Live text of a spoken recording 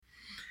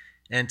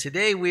And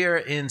today we are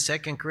in 2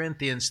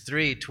 Corinthians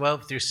 3,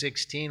 12 through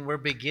 16. We're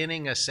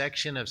beginning a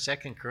section of 2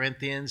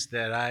 Corinthians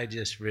that I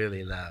just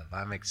really love.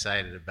 I'm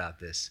excited about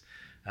this.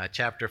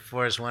 Chapter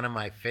 4 is one of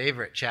my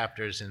favorite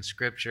chapters in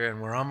Scripture,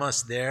 and we're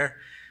almost there.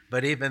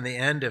 But even the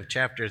end of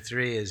chapter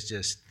 3 is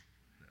just,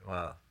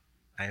 well,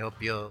 I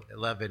hope you'll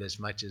love it as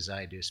much as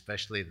I do,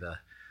 especially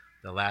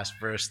the last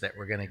verse that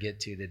we're going to get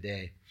to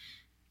today.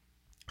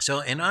 So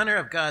in honor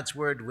of God's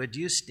word, would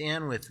you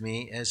stand with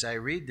me as I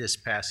read this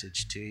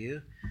passage to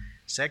you?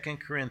 2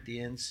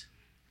 Corinthians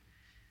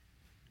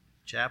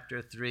chapter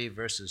 3,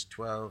 verses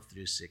 12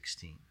 through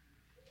 16.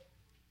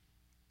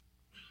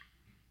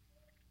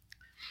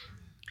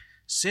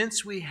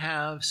 Since we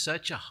have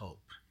such a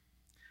hope,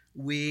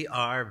 we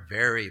are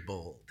very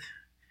bold.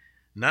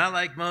 Not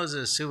like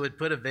Moses, who would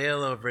put a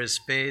veil over his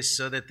face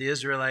so that the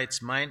Israelites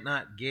might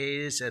not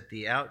gaze at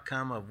the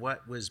outcome of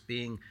what was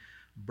being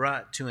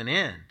brought to an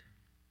end.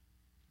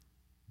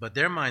 But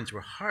their minds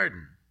were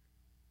hardened.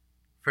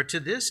 For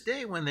to this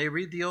day, when they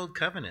read the Old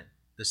Covenant,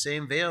 the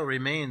same veil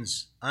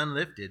remains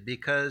unlifted,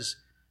 because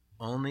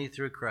only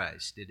through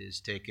Christ it is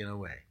taken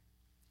away.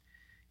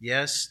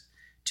 Yes,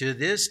 to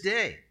this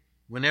day,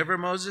 whenever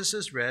Moses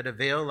is read, a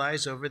veil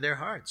lies over their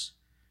hearts.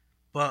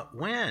 But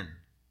when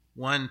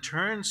one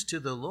turns to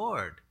the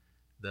Lord,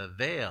 the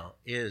veil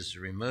is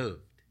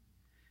removed.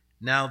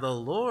 Now the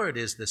Lord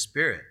is the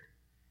Spirit,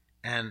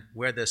 and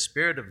where the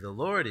Spirit of the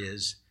Lord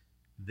is,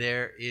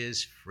 there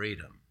is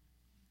freedom.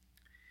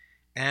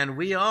 And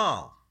we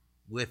all,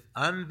 with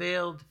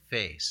unveiled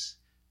face,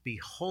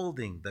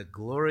 beholding the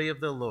glory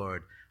of the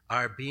Lord,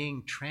 are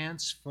being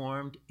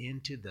transformed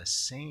into the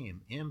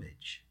same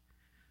image,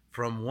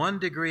 from one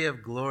degree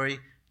of glory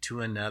to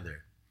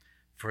another.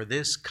 For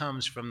this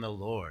comes from the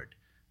Lord,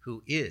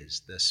 who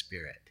is the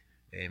Spirit.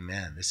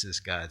 Amen. This is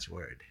God's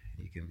word.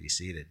 You can be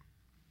seated.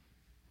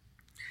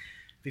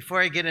 Before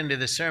I get into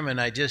the sermon,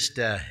 I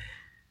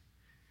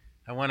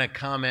want to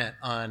comment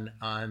on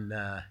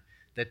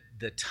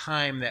the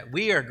time that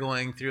we are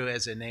going through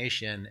as a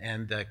nation,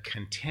 and the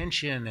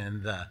contention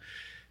and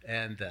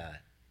the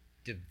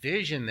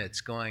division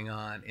that's going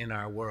on in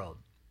our world.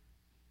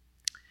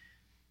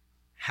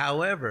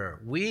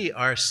 However, we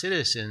are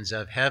citizens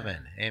of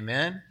heaven.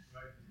 Amen?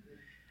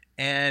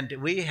 And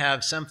we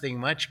have something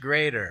much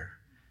greater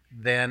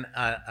than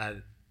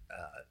a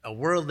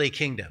worldly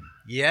kingdom.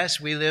 Yes,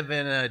 we live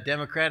in a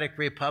democratic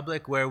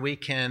republic where we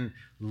can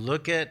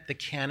look at the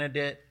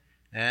candidate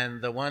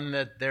and the one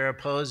that they're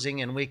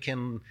opposing, and we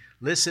can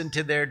listen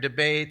to their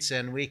debates,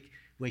 and we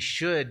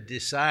should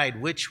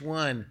decide which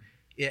one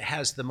it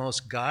has the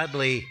most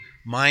godly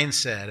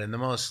mindset and the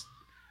most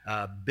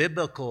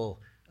biblical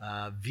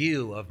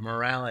view of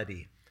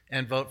morality,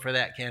 and vote for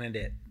that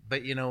candidate.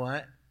 But you know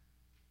what?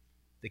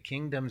 The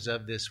kingdoms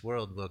of this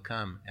world will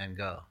come and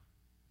go.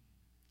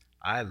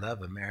 I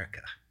love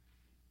America.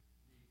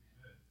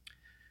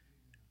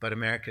 But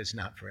America is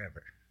not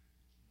forever.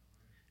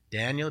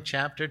 Daniel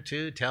chapter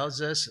 2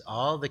 tells us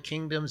all the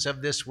kingdoms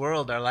of this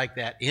world are like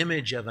that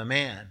image of a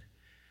man.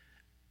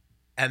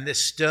 And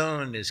this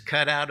stone is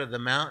cut out of the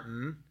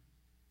mountain,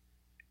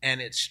 and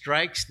it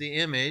strikes the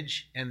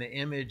image, and the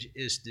image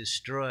is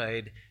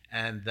destroyed,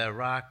 and the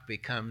rock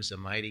becomes a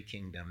mighty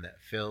kingdom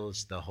that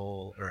fills the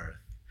whole earth.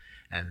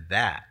 And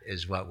that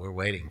is what we're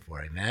waiting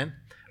for, amen?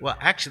 Well,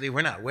 actually,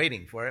 we're not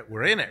waiting for it.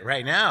 We're in it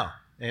right now,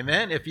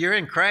 amen? If you're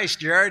in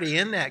Christ, you're already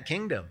in that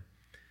kingdom.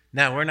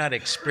 Now, we're not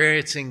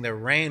experiencing the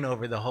reign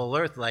over the whole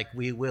earth like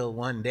we will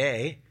one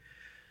day,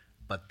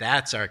 but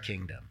that's our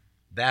kingdom.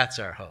 That's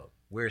our hope.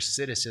 We're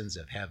citizens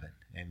of heaven,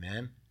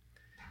 amen?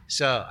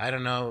 So, I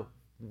don't know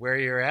where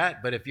you're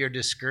at, but if you're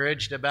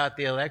discouraged about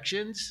the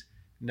elections,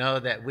 know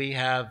that we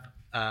have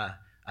a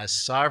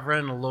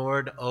sovereign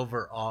Lord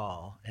over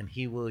all, and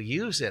he will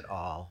use it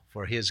all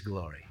for his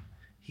glory.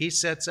 He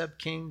sets up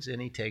kings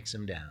and he takes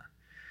them down.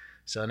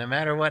 So no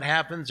matter what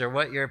happens or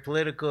what your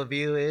political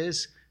view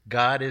is,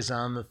 God is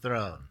on the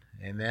throne.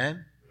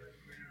 Amen?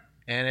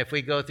 And if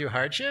we go through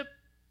hardship,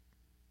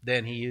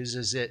 then he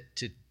uses it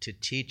to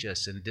teach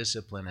us and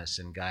discipline us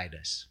and guide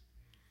us.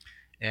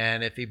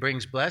 And if he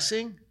brings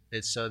blessing,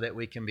 it's so that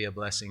we can be a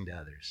blessing to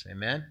others.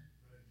 Amen?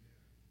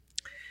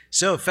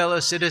 So,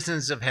 fellow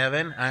citizens of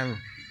heaven, I'm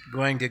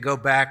going to go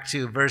back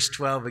to verse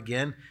 12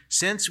 again.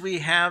 Since we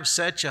have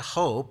such a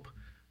hope,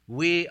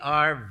 we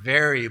are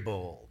very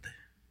bold.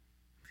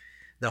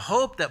 The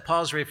hope that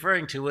Paul's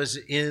referring to was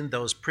in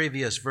those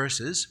previous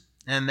verses,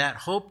 and that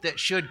hope that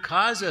should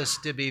cause us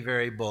to be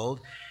very bold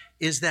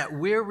is that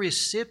we're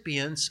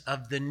recipients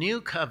of the new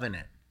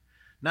covenant,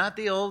 not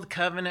the old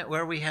covenant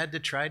where we had to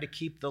try to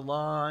keep the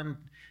law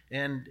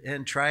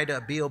and try to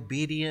be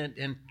obedient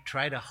and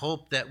try to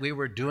hope that we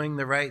were doing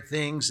the right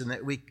things and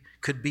that we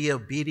could be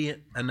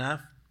obedient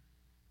enough.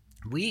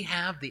 We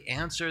have the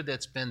answer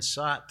that's been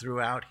sought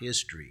throughout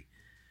history.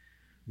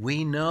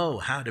 We know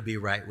how to be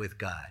right with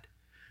God.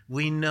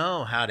 We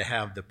know how to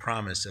have the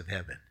promise of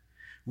heaven.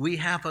 We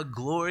have a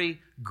glory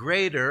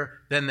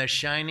greater than the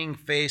shining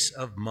face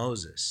of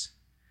Moses.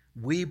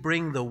 We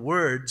bring the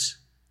words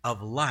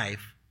of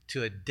life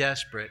to a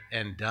desperate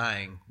and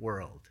dying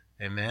world.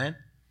 Amen?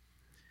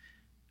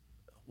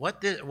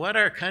 What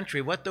our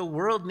country, what the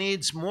world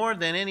needs more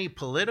than any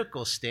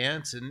political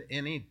stance and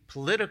any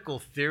political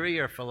theory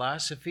or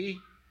philosophy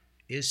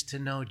is to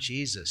know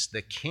Jesus,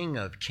 the King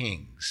of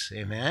Kings.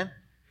 Amen?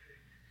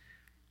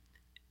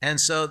 And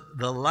so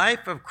the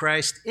life of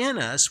Christ in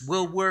us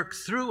will work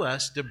through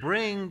us to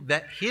bring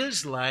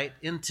his light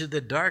into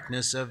the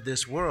darkness of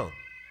this world.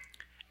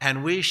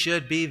 And we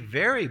should be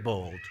very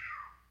bold.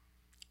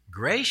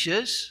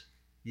 Gracious,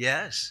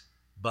 yes,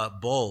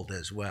 but bold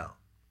as well.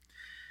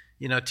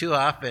 You know, too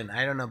often,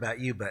 I don't know about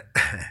you, but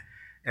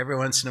every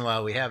once in a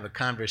while we have a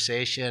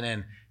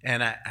conversation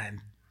and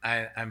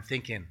I'm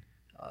thinking,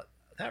 oh,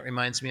 that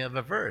reminds me of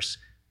a verse.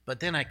 But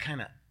then I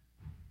kind of,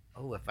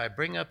 if I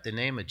bring up the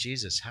name of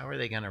Jesus, how are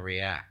they going to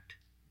react?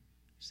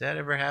 Has that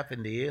ever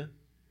happened to you?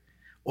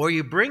 Or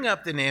you bring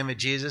up the name of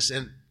Jesus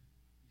and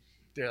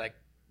they're like,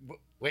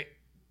 wait,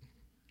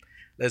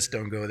 let's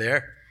don't go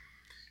there.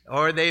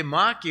 Or they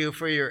mock you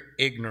for your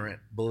ignorant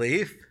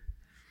belief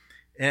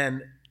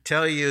and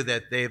tell you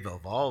that they've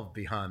evolved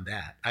beyond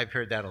that. I've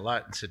heard that a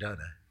lot in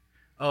Sedona.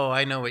 Oh,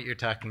 I know what you're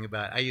talking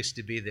about. I used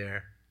to be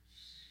there,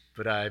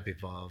 but I've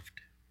evolved.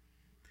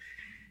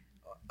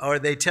 Or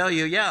they tell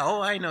you,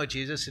 I know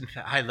Jesus. In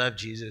fact, I love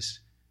Jesus,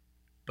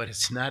 but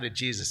it's not a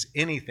Jesus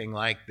anything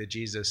like the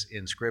Jesus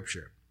in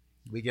Scripture.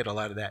 We get a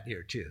lot of that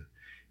here too.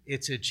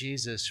 It's a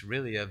Jesus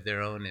really of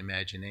their own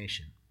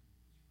imagination.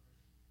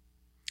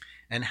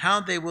 And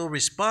how they will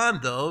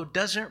respond, though,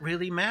 doesn't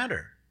really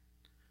matter.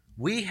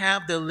 We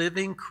have the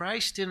living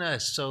Christ in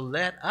us, so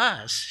let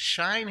us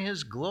shine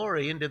his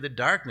glory into the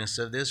darkness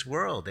of this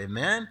world.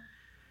 Amen?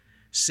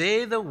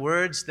 Say the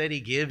words that he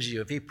gives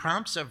you. If he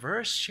prompts a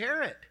verse,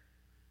 share it.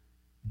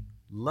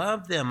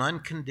 Love them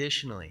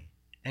unconditionally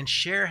and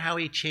share how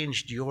he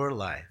changed your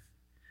life.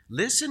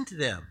 Listen to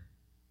them,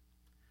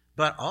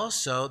 but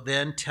also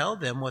then tell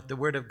them what the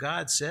Word of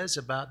God says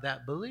about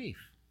that belief.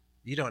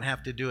 You don't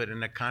have to do it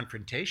in a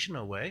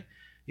confrontational way.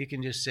 You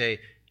can just say,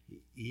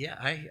 yeah,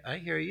 I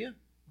hear you.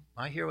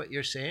 I hear what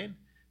you're saying.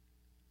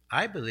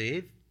 I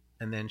believe,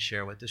 and then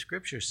share what the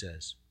Scripture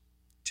says.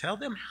 Tell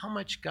them how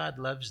much God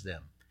loves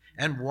them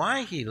and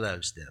why he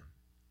loves them.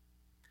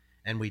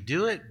 And we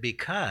do it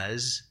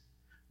because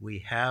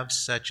we have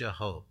such a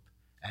hope,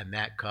 and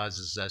that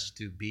causes us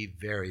to be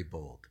very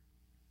bold.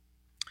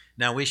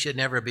 Now, we should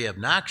never be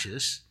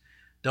obnoxious.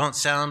 Don't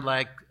sound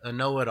like a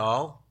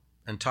know-it-all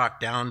and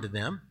talk down to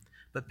them,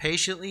 but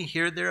patiently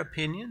hear their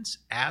opinions,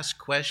 ask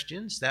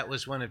questions. That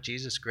was one of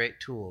Jesus' great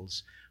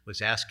tools,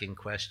 was asking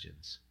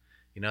questions.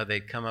 You know,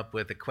 they'd come up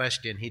with a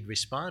question, he'd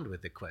respond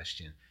with a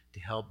question to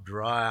help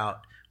draw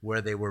out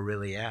where they were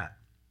really at.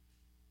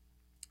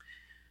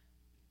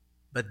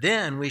 But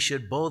then we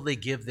should boldly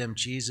give them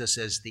Jesus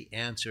as the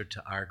answer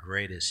to our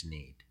greatest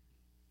need.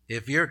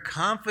 If you're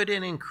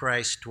confident in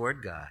Christ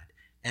toward God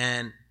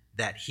and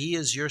that he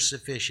is your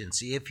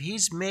sufficiency, if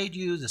he's made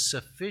you the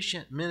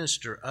sufficient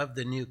minister of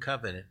the new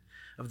covenant,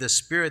 of the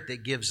Spirit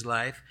that gives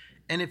life,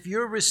 and if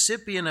you're a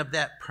recipient of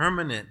that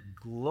permanent,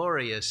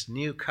 glorious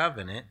new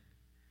covenant,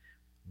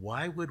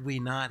 why would we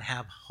not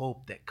have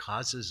hope that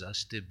causes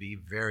us to be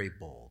very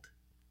bold?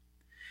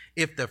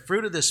 If the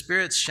fruit of the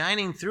Spirit's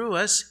shining through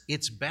us,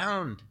 it's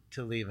bound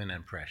to leave an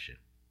impression.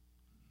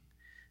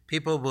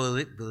 People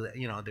will,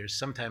 there's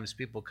sometimes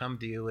people come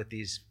to you with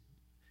these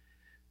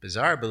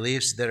bizarre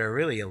beliefs that are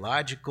really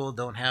illogical,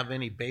 don't have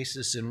any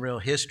basis in real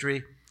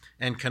history,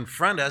 and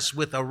confront us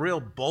with a real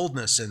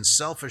boldness and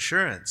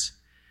self-assurance.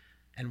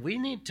 And we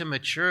need to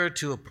mature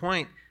to a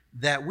point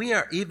that we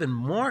are even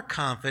more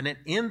confident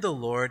in the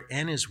Lord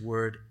and his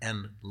word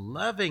and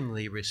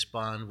lovingly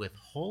respond with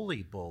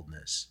holy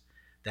boldness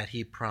that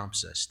he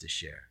prompts us to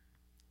share.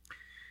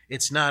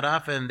 It's not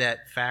often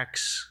that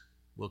facts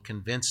will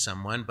convince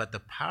someone, but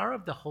the power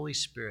of the Holy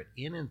Spirit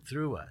in and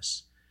through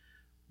us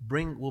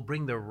will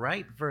bring the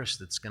right verse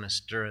that's going to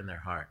stir in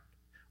their heart,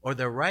 or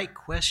the right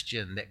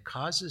question that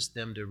causes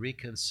them to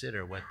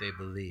reconsider what they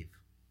believe.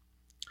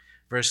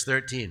 Verse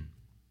 13,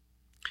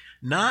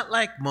 not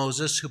like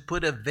Moses, who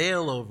put a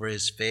veil over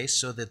his face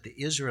so that the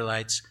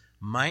Israelites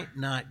might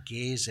not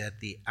gaze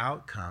at the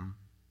outcome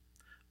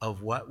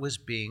of what was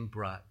being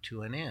brought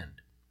to an end.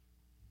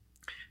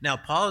 Now,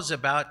 Paul is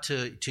about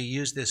to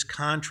use this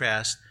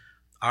contrast,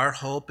 our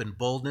hope and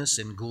boldness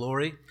and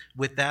glory,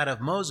 with that of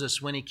Moses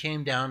when he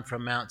came down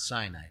from Mount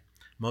Sinai.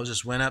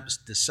 Moses went up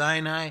to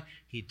Sinai.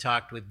 He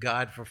talked with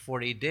God for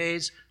 40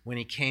 days. When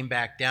he came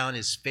back down,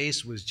 his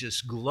face was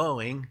just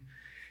glowing,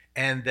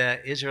 and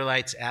the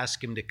Israelites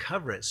asked him to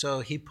cover it.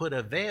 So he put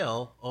a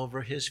veil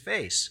over his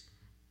face.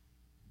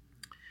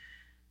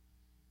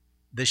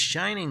 The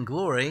shining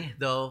glory,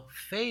 though,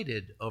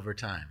 faded over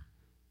time.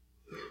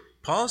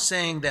 Paul's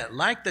saying that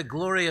like the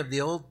glory of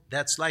the old,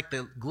 that's like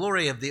the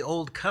glory of the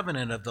old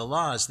covenant of the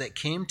laws that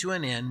came to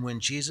an end when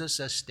Jesus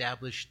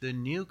established the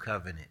new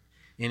covenant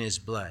in his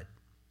blood.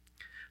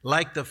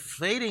 Like the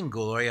fading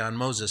glory on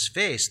Moses'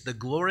 face, the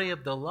glory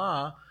of the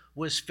law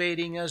was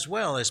fading as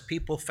well as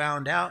people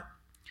found out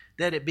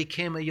that it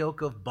became a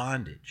yoke of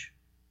bondage.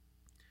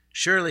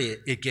 Surely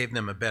it gave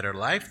them a better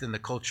life than the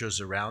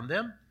cultures around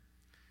them,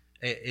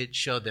 It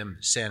showed them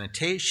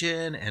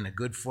sanitation and a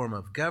good form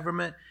of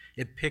government.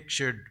 It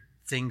pictured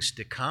things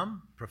to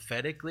come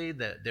prophetically,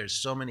 that there's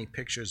so many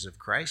pictures of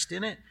Christ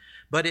in it,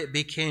 but it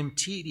became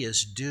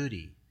tedious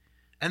duty.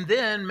 And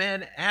then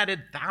man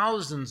added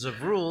thousands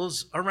of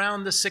rules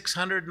around the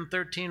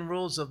 613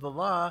 rules of the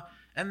law,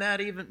 and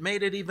that even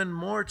made it even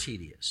more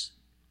tedious.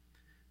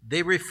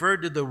 They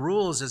referred to the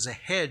rules as a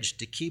hedge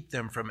to keep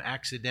them from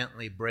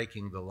accidentally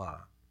breaking the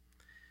law.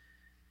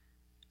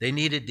 They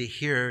needed to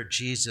hear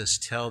Jesus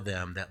tell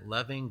them that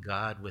loving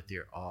God with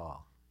your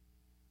all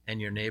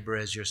and your neighbor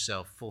as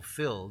yourself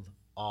fulfilled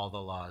all the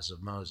laws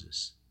of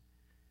Moses.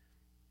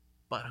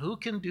 But who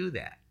can do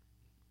that?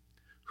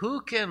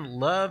 Who can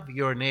love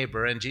your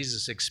neighbor? And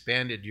Jesus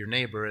expanded your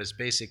neighbor as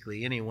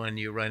basically anyone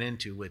you run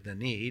into with a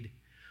need.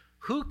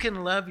 Who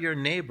can love your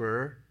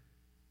neighbor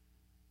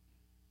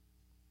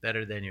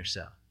better than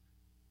yourself?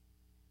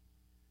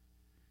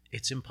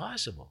 It's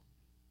impossible.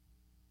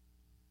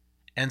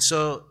 And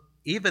so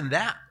even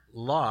that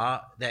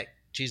law that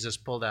Jesus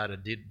pulled out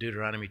of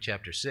Deuteronomy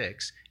chapter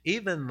 6,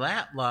 even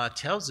that law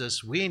tells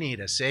us we need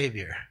a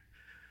Savior.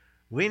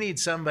 We need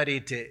somebody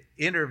to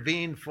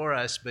intervene for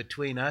us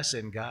between us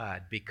and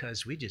God,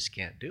 because we just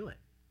can't do it.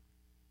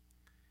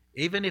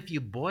 Even if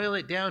you boil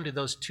it down to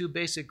those two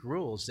basic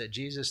rules that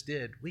Jesus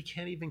did, we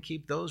can't even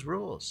keep those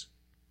rules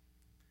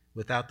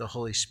without the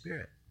Holy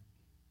Spirit.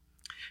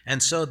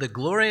 And so the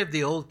glory of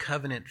the old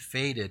covenant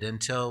faded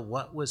until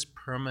what was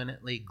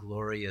permanently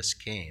glorious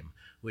came,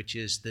 which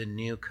is the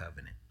new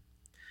covenant.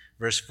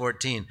 Verse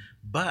 14,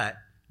 but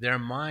their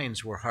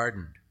minds were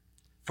hardened.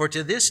 For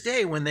to this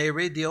day, when they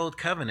read the old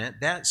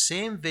covenant, that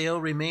same veil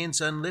remains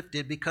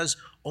unlifted, because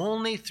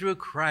only through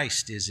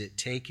Christ is it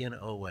taken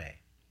away.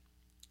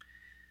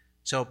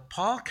 So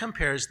Paul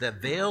compares the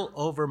veil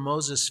over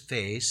Moses'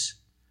 face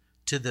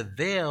to the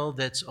veil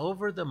that's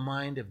over the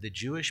mind of the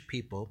Jewish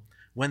people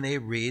when they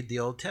read the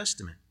Old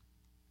Testament.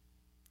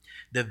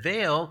 The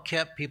veil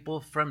kept people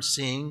from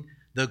seeing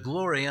the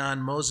glory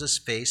on Moses'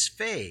 face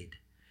fade,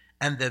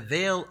 and the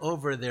veil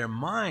over their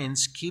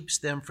minds keeps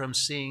them from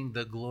seeing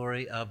the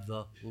glory of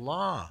the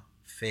law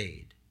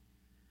fade.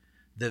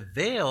 The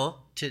veil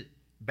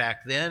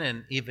back then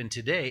and even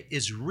today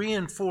is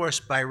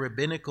reinforced by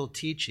rabbinical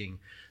teaching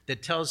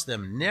that tells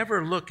them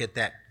never look at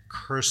that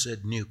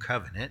cursed new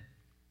covenant.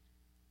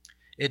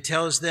 It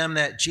tells them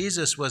that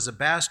Jesus was a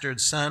bastard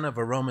son of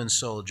a Roman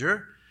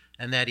soldier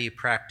and that he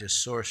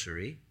practiced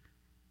sorcery.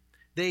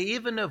 They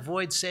even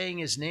avoid saying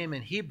his name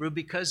in Hebrew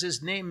because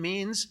his name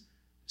means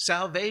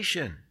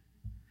salvation.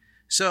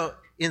 So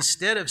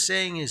instead of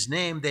saying his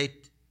name, they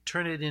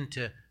turn it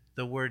into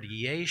the word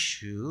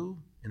Yeshu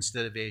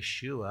instead of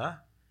Yeshua,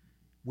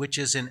 which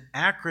is an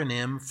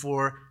acronym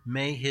for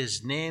may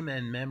his name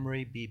and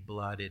memory be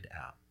blotted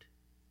out.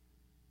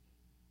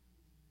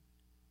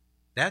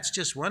 That's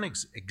just one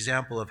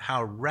example of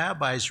how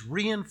rabbis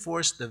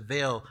reinforced the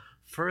veil,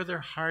 further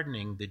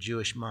hardening the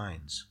Jewish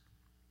minds.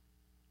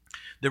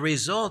 The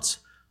results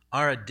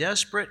are a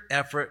desperate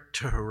effort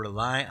to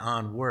rely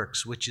on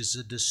works, which is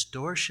a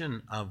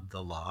distortion of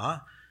the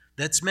law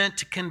that's meant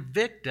to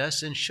convict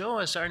us and show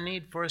us our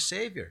need for a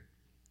Savior.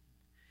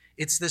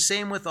 It's the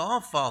same with all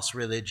false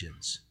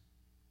religions.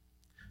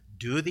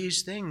 Do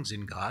these things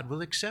and God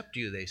will accept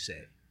you, they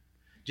say.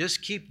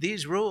 Just keep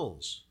these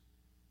rules.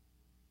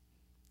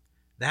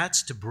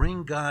 That's to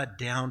bring God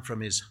down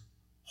from his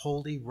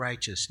holy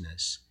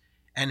righteousness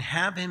and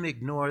have him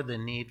ignore the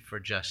need for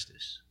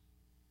justice.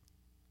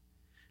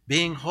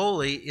 Being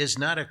holy is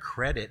not a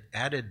credit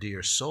added to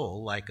your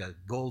soul like a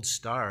gold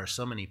star or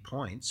so many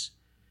points.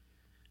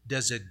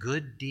 Does a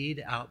good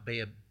deed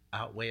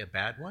outweigh a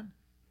bad one?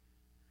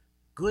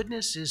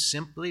 Goodness is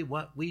simply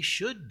what we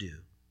should do.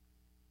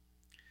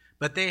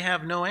 But they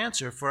have no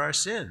answer for our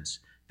sins.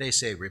 They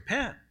say,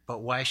 repent,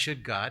 but why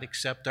should God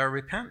accept our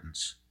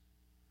repentance?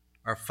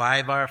 Are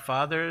 5 Our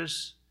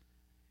Fathers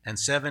and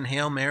 7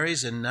 Hail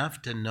Marys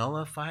enough to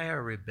nullify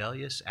our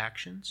rebellious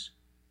actions?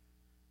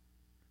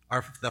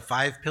 Are the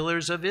 5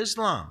 pillars of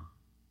Islam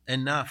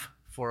enough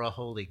for a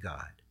holy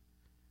God?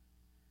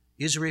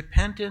 Is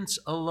repentance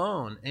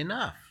alone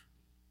enough?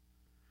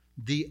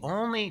 The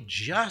only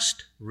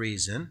just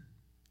reason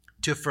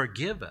to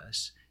forgive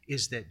us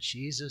is that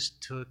Jesus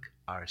took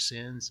our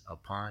sins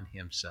upon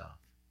himself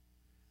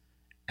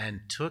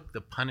and took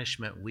the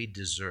punishment we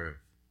deserve,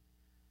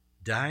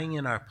 dying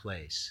in our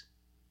place,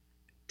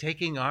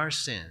 taking our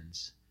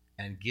sins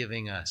and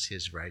giving us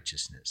his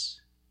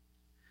righteousness.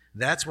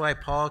 That's why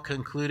Paul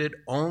concluded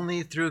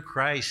only through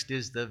Christ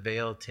is the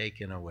veil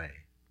taken away.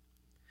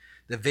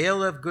 The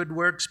veil of good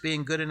works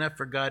being good enough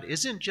for God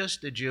isn't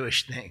just a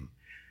Jewish thing.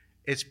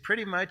 It's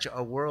pretty much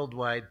a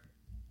worldwide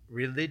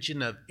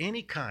religion of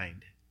any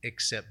kind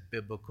except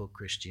biblical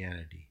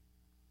Christianity,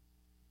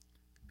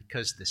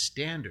 because the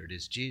standard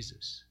is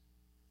Jesus.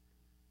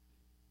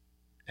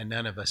 And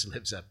none of us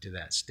lives up to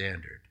that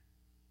standard.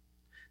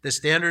 The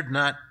standard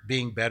not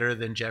being better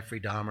than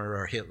Jeffrey Dahmer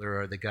or Hitler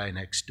or the guy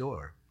next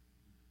door.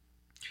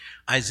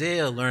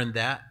 Isaiah learned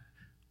that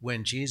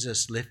when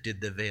Jesus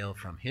lifted the veil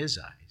from his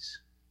eyes.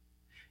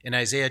 In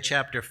Isaiah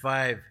chapter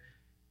 5,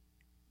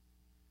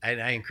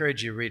 I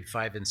encourage you to read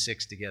 5 and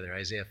 6 together,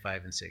 Isaiah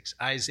 5 and 6.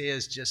 Isaiah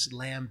is just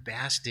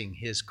lambasting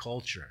his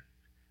culture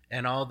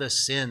and all the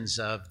sins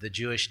of the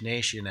Jewish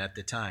nation at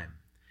the time.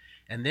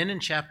 And then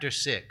in chapter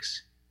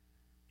 6,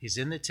 he's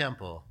in the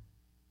temple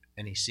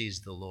and he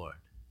sees the Lord.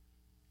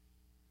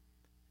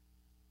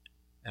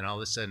 And all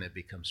of a sudden it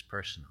becomes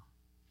personal.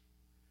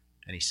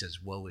 And he says,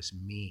 woe is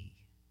me.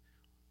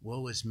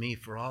 Woe is me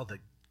for all the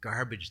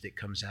garbage that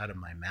comes out of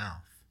my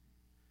mouth.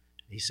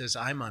 He says,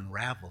 I'm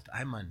unraveled,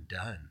 I'm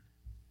undone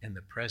in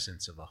the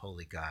presence of a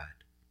holy God.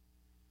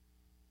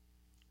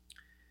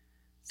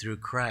 Through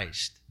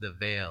Christ, the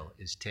veil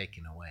is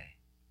taken away.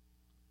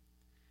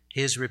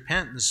 His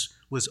repentance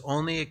was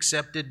only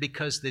accepted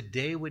because the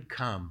day would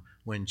come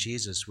when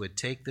Jesus would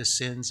take the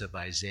sins of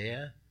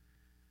Isaiah,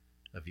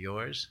 of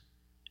yours,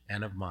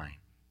 and of mine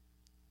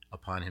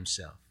upon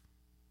himself.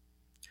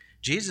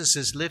 Jesus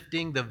is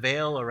lifting the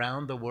veil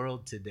around the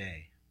world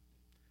today.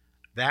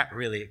 That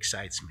really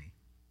excites me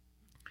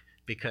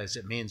because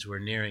it means we're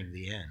nearing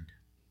the end.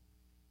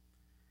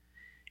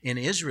 In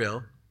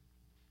Israel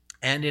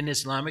and in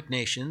Islamic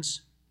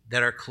nations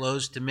that are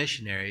closed to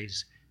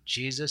missionaries,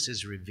 Jesus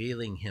is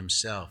revealing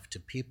himself to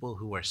people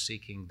who are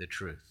seeking the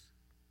truth.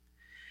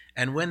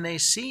 And when they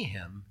see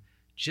him,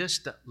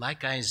 just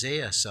like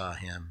Isaiah saw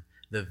him,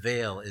 the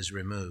veil is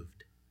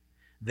removed.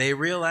 They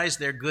realize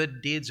their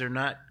good deeds are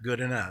not good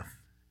enough.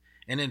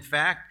 And in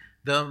fact,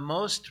 the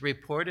most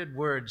reported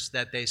words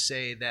that they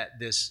say that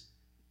this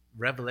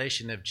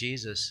revelation of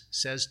Jesus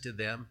says to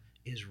them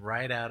is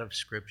right out of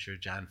Scripture,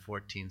 John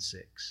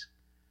 14:6.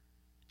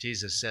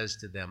 Jesus says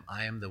to them,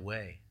 I am the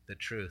way, the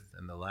truth,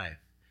 and the life,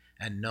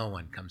 and no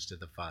one comes to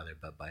the Father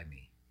but by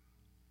me.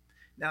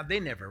 Now, they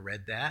never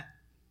read that.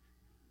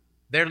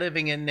 They're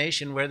living in a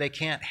nation where they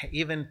can't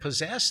even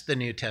possess the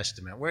New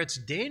Testament, where it's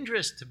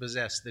dangerous to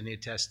possess the New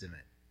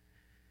Testament.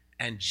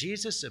 And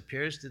Jesus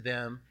appears to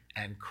them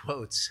and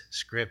quotes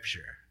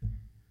Scripture.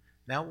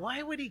 Now,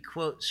 why would he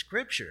quote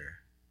Scripture?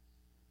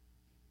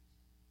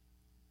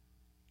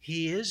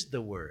 He is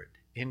the Word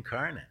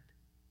incarnate.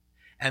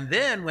 And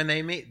then when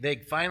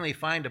they finally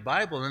find a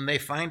Bible and they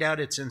find out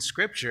it's in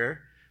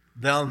Scripture,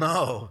 they'll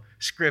know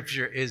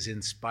Scripture is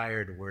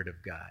inspired Word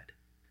of God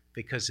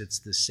because it's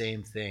the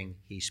same thing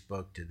he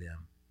spoke to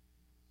them.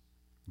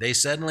 They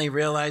suddenly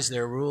realize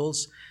their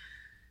rules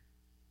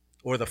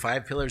or the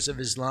 5 pillars of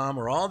Islam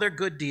or all their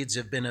good deeds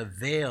have been a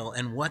veil,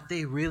 and what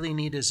they really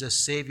need is a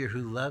Savior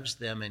who loves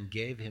them and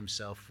gave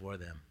himself for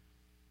them.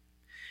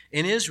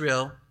 In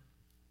Israel,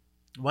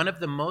 one of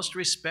the most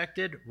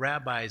respected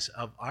rabbis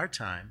of our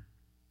time,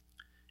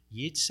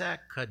 Yitzhak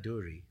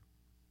Kaduri,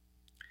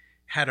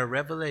 had a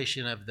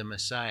revelation of the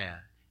Messiah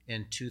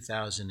in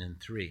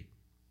 2003.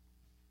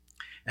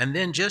 And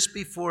then just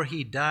before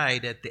he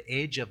died at the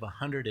age of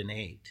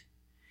 108,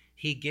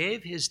 he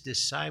gave his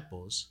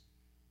disciples,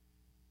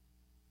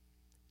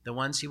 the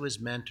ones he was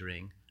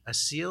mentoring, a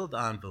sealed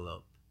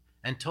envelope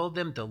and told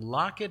them to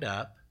lock it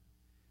up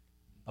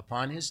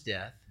upon his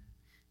death,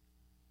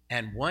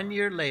 and 1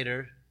 year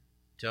later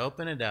to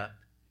open it up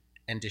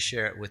and to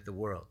share it with the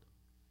world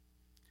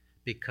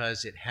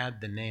because it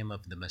had the name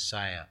of the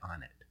Messiah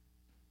on it.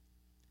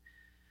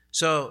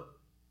 So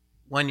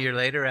 1 year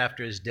later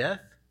after his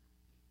death,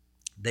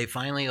 they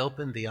finally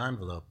opened the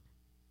envelope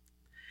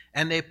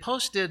and they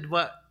posted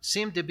what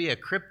seemed to be a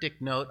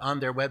cryptic note on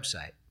their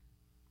website.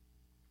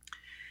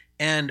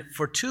 And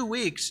for 2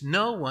 weeks,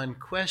 no one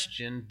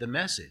questioned the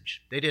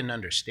message. They didn't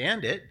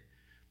understand it,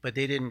 but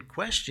they didn't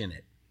question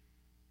it.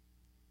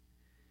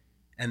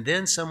 And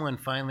then someone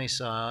finally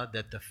saw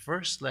that the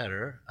first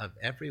letter of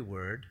every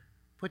word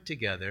put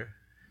together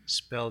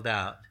spelled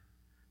out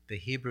the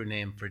Hebrew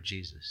name for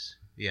Jesus,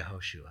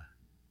 Yehoshua.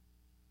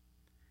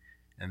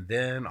 And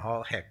then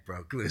all heck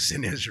broke loose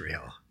in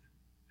Israel.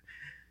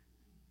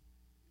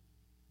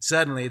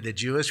 Suddenly, the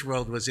Jewish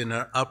world was in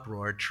an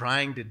uproar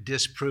trying to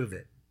disprove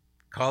it,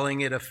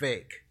 calling it a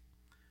fake.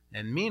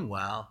 And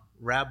meanwhile,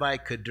 Rabbi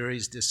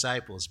Kaduri's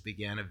disciples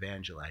began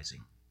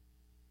evangelizing.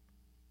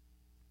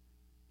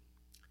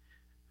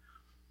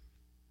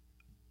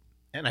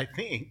 And I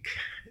think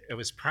it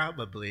was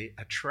probably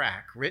a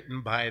tract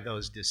written by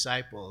those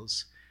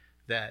disciples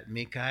that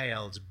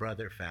Mikhail's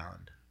brother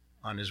found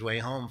on his way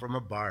home from a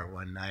bar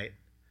one night.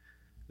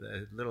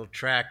 The little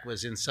tract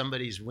was in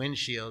somebody's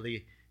windshield.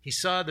 He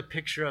saw the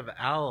picture of an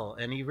owl,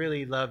 and he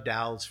really loved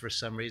owls for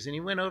some reason. He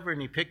went over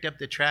and he picked up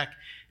the tract,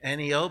 and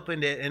he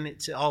opened it, and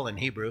it's all in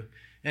Hebrew.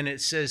 And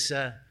it says,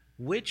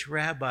 which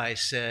rabbi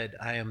said,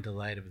 I am the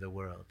light of the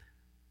world?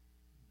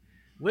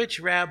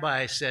 Which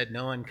rabbi said,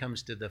 no one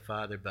comes to the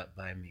Father but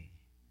by me?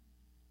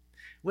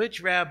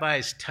 Which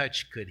rabbi's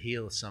touch could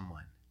heal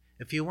someone?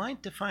 If you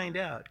want to find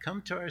out,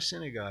 come to our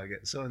synagogue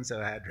at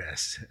so-and-so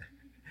address.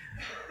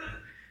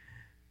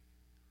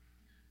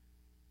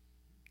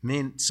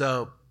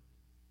 So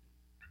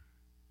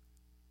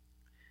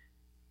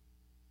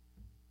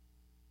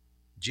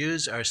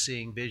Jews are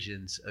seeing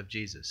visions of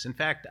Jesus. In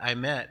fact, I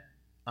met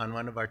on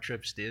one of our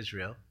trips to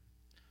Israel,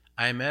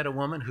 I met a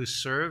woman who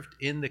served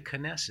in the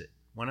Knesset,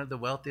 one of the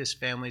wealthiest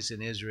families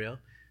in Israel.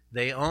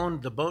 They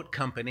owned the boat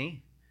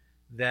company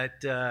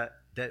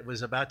that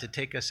was about to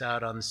take us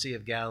out on the Sea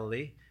of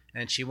Galilee,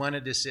 and she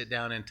wanted to sit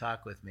down and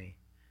talk with me.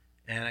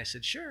 And I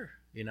said, sure,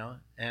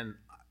 and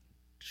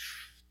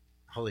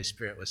Holy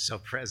Spirit was so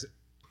present.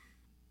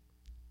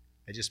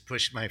 I just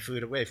pushed my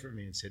food away from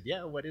me and said,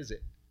 yeah, what is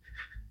it?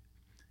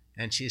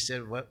 And she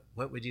said, what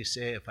would you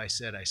say if I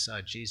said I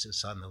saw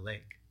Jesus on the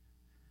lake?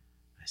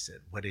 I said,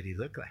 what did he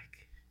look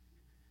like?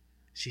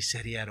 She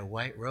said he had a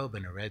white robe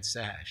and a red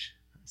sash.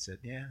 I said,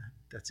 yeah,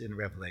 that's in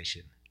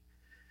Revelation.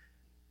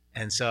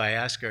 And so I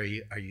asked her,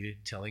 are you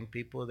telling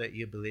people that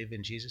you believe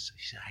in Jesus?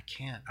 She said, I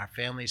can't. Our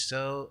family's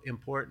so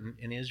important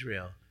in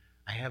Israel.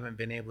 I haven't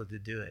been able to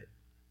do it.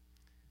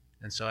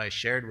 And so I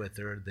shared with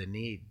her the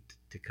need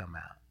to come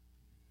out,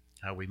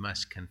 how we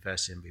must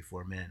confess him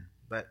before men.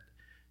 But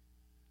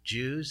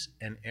Jews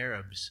and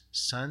Arabs,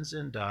 sons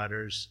and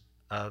daughters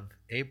of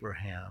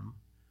Abraham,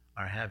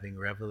 are having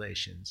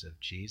revelations of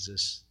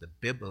Jesus, the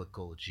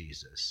biblical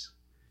Jesus.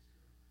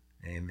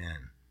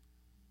 Amen.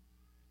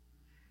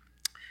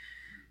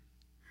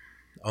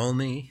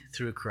 Only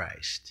through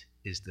Christ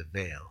is the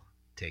veil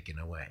taken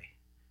away,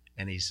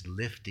 and he's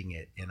lifting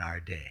it in our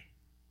day.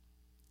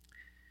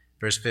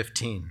 Verse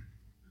 15.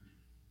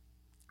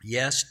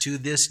 Yes, to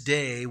this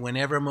day,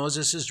 whenever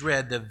Moses is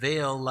read, the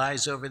veil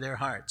lies over their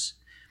hearts.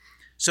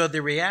 So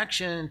the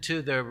reaction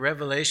to the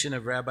revelation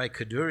of Rabbi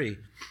Kaduri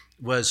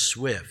was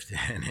swift,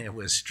 and it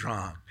was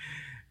strong,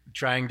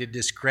 trying to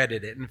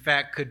discredit it. In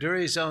fact,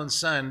 Kaduri's own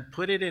son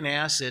put it in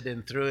acid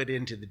and threw it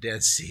into the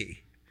Dead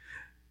Sea.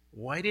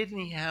 Why didn't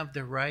he have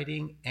the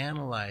writing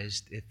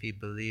analyzed if he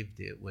believed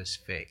it was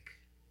fake?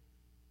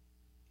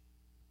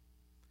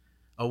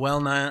 A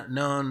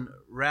well-known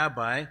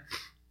rabbi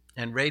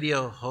and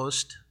radio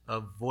host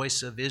of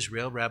Voice of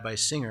Israel, Rabbi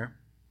Singer,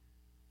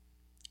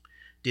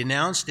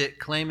 denounced it,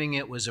 claiming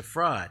it was a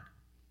fraud.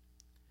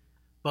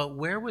 But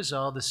where was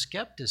all the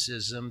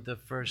skepticism the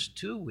first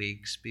 2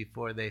 weeks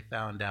before they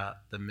found out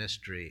the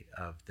mystery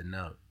of the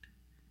note?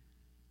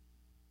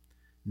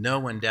 No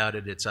one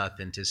doubted its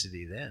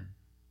authenticity then.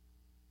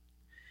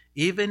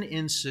 Even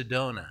in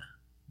Sedona,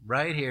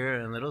 right here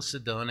in little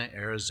Sedona,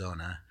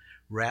 Arizona,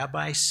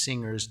 Rabbi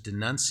Singer's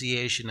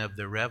denunciation of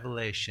the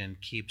revelation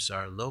keeps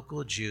our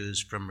local Jews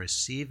from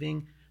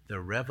receiving the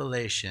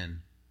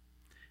revelation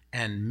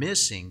and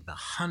missing the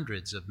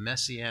hundreds of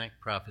messianic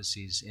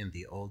prophecies in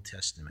the Old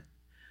Testament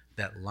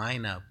that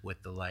line up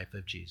with the life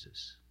of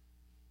Jesus.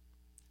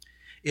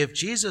 If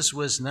Jesus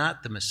was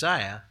not the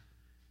Messiah,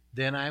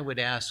 then I would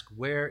ask,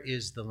 where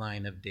is the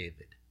line of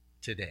David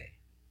today?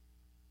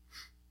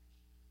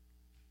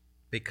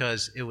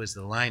 Because it was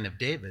the line of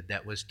David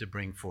that was to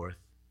bring forth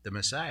the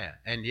Messiah.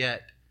 And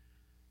yet,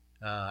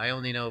 I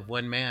only know of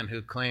one man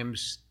who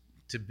claims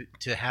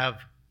to have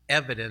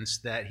evidence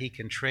that he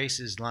can trace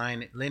his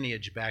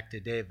lineage back to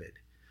David.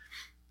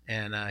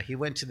 And he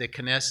went to the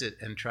Knesset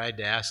and tried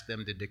to ask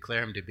them to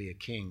declare him to be a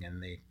king,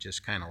 and they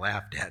just kind of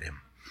laughed at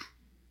him.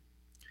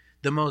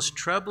 The most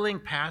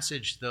troubling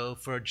passage, though,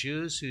 for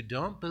Jews who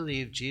don't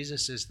believe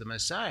Jesus is the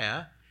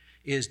Messiah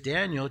is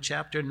Daniel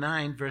chapter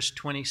 9, verse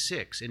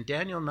 26. In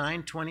Daniel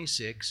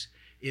 9:26,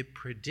 it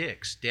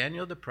predicts,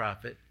 Daniel the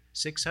prophet,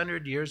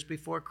 600 years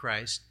before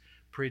Christ,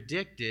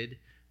 predicted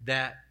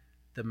that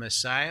the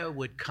Messiah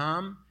would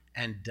come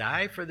and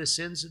die for the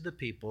sins of the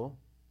people,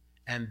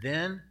 and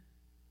then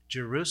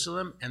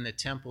Jerusalem and the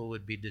temple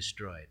would be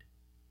destroyed.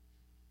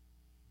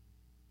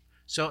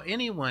 So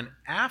anyone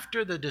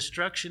after the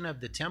destruction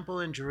of the temple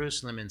in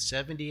Jerusalem in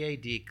 70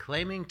 AD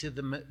claiming to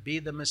be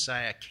the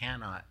Messiah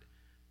cannot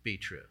be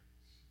true.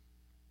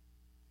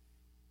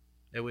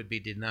 It would be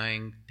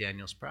denying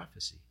Daniel's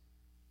prophecy.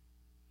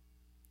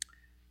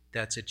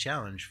 That's a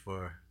challenge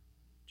for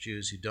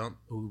Jews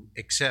who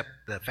accept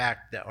the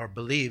fact that, or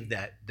believe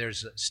that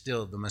there's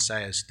still the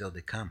Messiah is still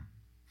to come.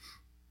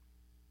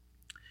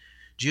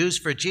 Jews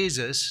for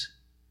Jesus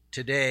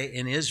today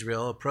in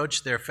Israel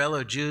approach their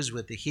fellow Jews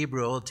with the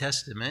Hebrew Old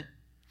Testament,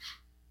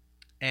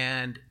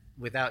 and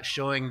without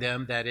showing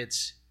them that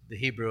it's the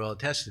Hebrew Old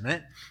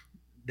Testament,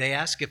 they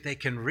ask if they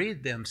can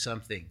read them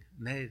something.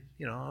 And they,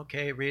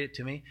 okay, read it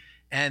to me.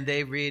 And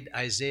they read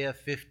Isaiah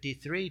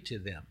 53 to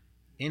them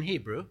in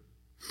Hebrew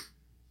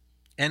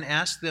and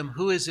ask them,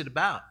 who is it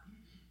about?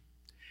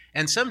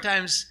 And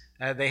sometimes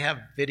they have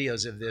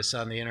videos of this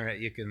on the internet.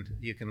 You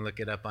can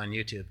look it up on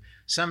YouTube.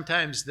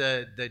 Sometimes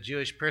the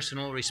Jewish person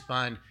will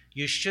respond,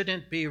 you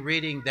shouldn't be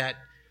reading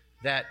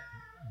that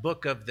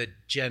book of the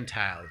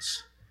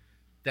Gentiles,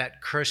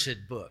 that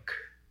cursed book.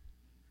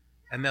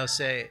 And they'll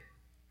say,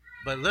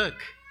 but look,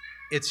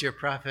 it's your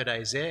prophet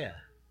Isaiah.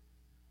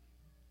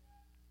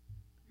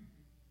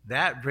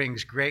 That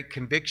brings great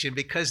conviction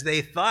because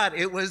they thought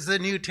it was the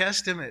New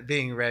Testament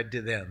being read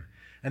to them.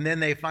 And then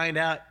they find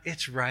out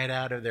it's right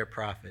out of their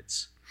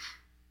prophets.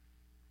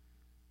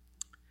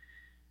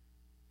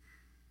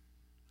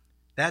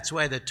 That's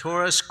why the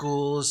Torah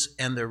schools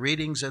and the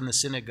readings in the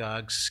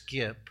synagogues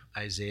skip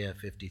Isaiah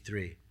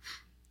 53.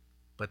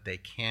 But they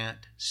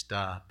can't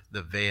stop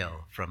the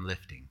veil from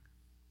lifting.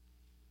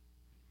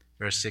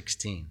 Verse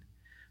 16.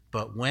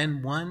 But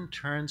when one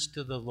turns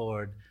to the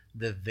Lord,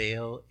 the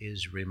veil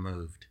is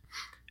removed.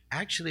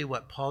 Actually,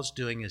 what Paul's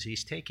doing is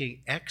he's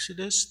taking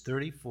Exodus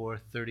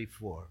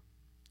 34:34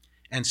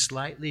 and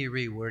slightly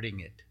rewording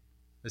it.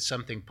 That's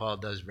something Paul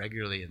does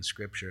regularly in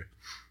Scripture.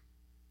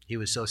 He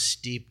was so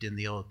steeped in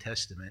the Old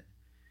Testament.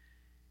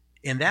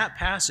 In that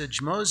passage,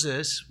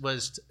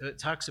 it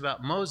talks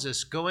about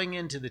Moses going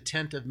into the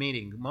tent of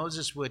meeting.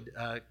 Moses would,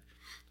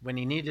 when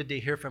he needed to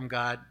hear from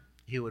God,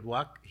 he would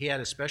walk. He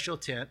had a special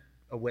tent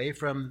away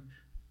from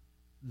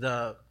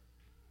the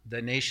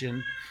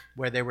nation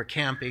where they were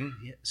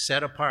camping,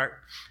 set apart,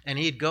 and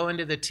he'd go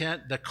into the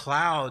tent. The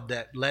cloud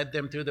that led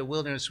them through the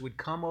wilderness would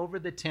come over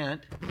the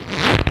tent.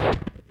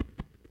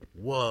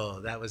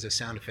 Whoa, that was a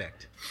sound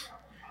effect.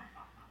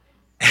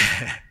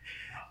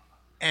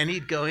 And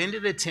he'd go into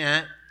the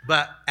tent,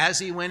 but as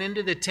he went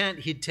into the tent,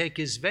 he'd take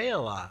his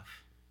veil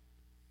off.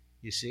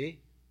 You see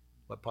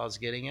what Paul's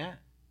getting at?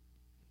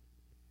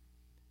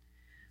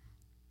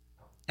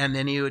 And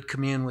then he would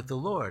commune with the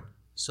Lord.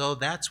 So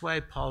that's why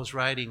Paul's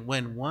writing,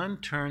 when one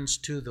turns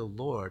to the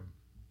Lord,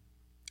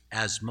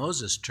 as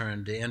Moses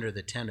turned to enter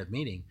the tent of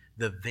meeting,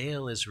 the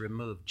veil is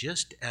removed,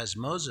 just as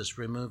Moses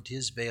removed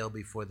his veil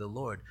before the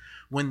Lord.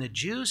 When the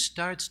Jew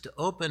starts to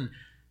open,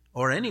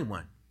 or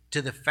anyone,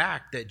 to the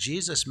fact that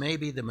Jesus may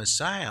be the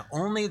Messiah,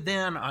 only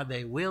then are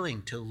they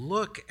willing to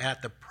look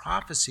at the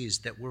prophecies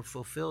that were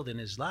fulfilled in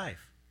his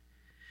life.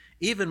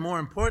 Even more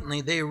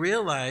importantly, they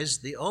realize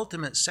the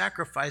ultimate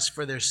sacrifice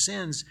for their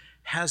sins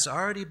has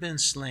already been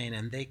slain,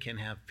 and they can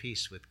have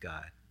peace with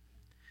God.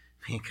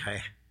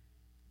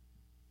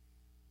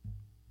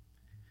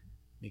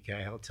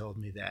 Mikhail told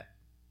me that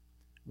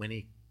when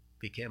he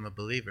became a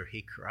believer,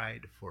 he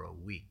cried for a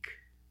week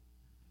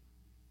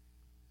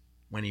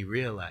when he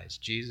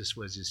realized Jesus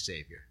was his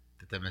Savior,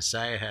 that the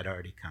Messiah had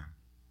already come.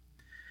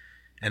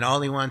 And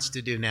all he wants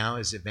to do now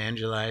is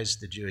evangelize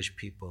the Jewish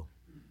people.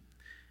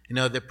 You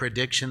know, the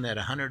prediction that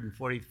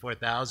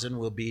 144,000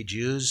 will be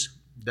Jews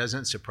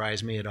doesn't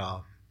surprise me at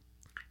all,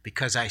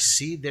 because I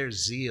see their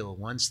zeal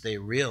once they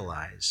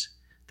realize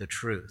the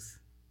truth.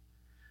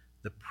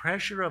 The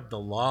pressure of the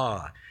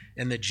law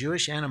and the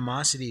Jewish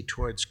animosity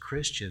towards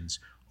Christians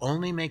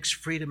only makes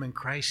freedom in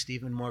Christ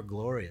even more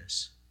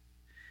glorious.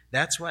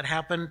 That's what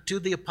happened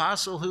to the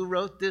apostle who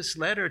wrote this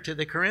letter to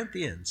the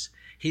Corinthians.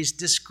 He's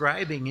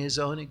describing his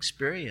own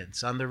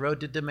experience on the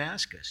road to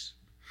Damascus.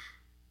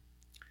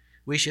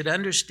 We should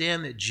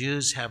understand that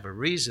Jews have a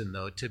reason,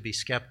 though, to be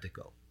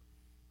skeptical.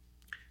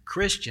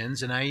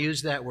 Christians, and I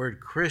use that word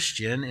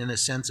Christian in the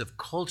sense of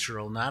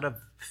cultural, not of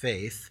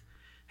faith,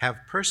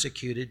 have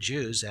persecuted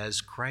Jews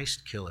as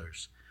Christ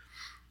killers.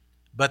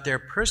 But their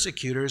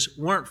persecutors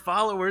weren't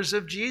followers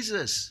of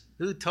Jesus,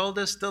 who told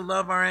us to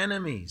love our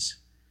enemies.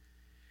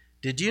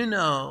 Did you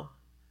know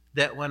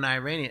that when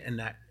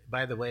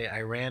by the way,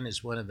 Iran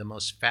is one of the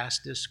most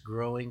fastest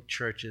growing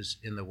churches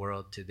in the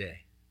world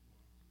today.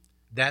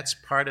 That's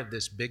part of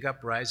this big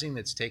uprising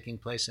that's taking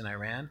place in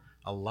Iran.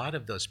 A lot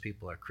of those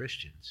people are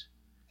Christians.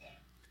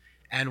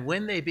 And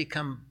when they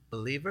become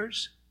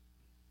believers,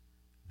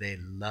 they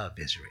love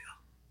Israel.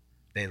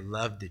 They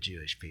love the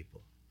Jewish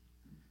people.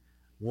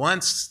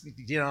 Once,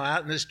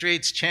 out in the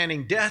streets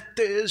chanting, "Death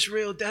to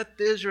Israel, death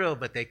to Israel,"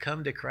 but they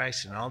come to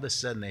Christ and all of a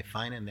sudden they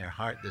find in their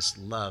heart this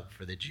love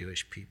for the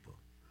Jewish people.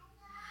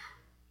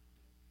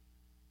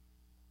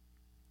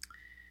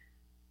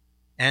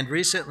 And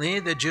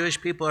recently, the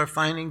Jewish people are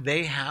finding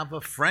they have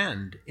a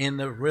friend in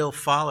the real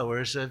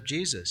followers of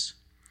Jesus.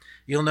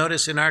 You'll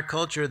notice in our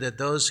culture that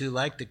those who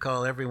like to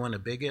call everyone a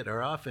bigot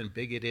are often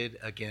bigoted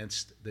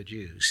against the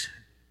Jews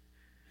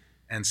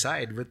and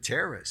side with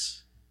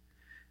terrorists.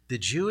 The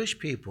Jewish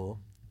people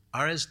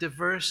are as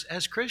diverse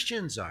as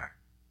Christians are.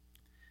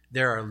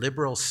 There are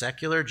liberal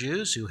secular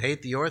Jews who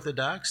hate the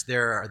Orthodox.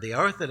 There are the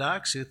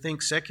Orthodox who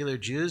think secular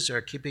Jews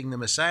are keeping the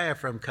Messiah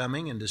from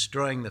coming and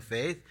destroying the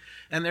faith.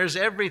 And there's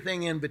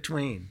everything in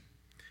between,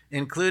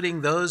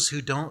 including those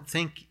who don't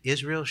think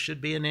Israel should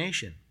be a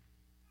nation.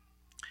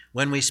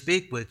 When we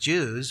speak with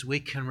Jews, we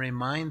can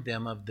remind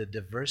them of the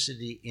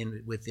diversity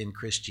within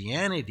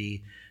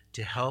Christianity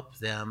to help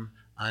them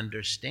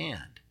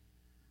understand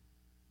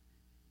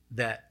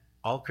that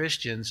all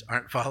Christians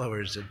aren't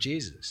followers of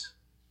Jesus.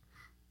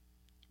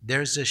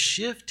 There's a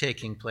shift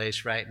taking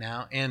place right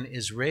now in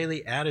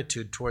Israeli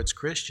attitude towards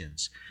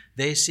Christians.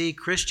 They see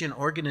Christian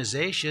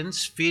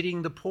organizations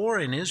feeding the poor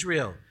in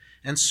Israel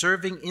and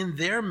serving in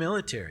their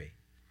military.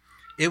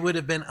 It would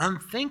have been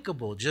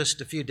unthinkable just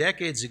a few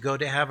decades ago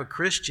to have a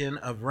Christian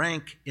of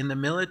rank in the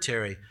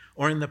military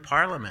or in the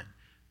parliament,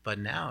 but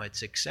now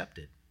it's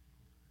accepted.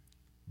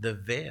 The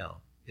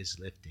veil is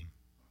lifting.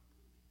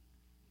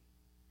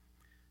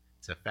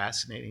 It's a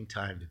fascinating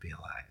time to be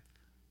alive.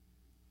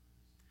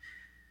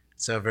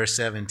 So verse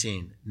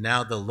 17,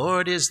 now the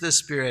Lord is the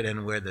Spirit,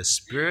 and where the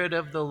Spirit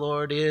of the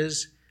Lord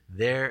is,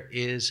 there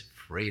is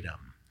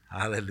freedom.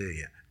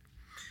 Hallelujah.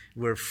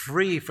 We're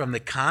free from the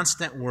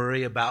constant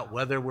worry about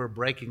whether we're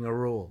breaking a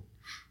rule.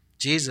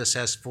 Jesus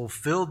has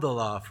fulfilled the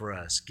law for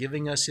us,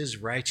 giving us his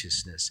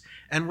righteousness.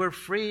 And we're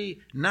free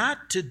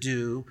not to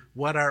do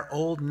what our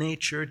old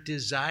nature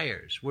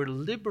desires. We're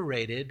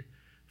liberated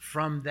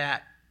from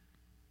that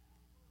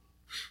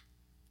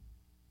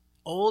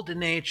old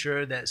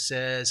nature that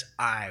says,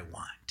 I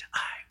want.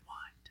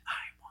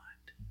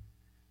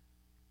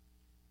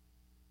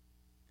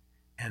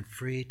 And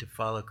free to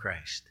follow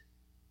Christ.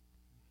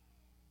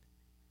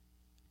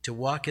 To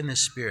walk in the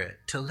Spirit,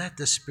 to let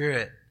the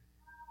Spirit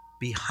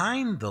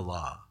behind the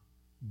law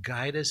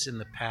guide us in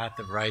the path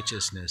of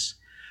righteousness.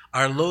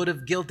 Our load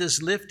of guilt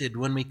is lifted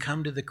when we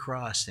come to the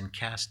cross and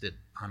cast it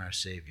on our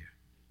Savior.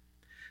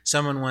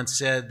 Someone once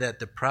said that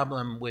the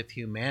problem with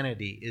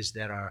humanity is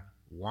that our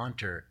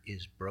wanter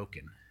is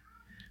broken.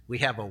 We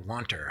have a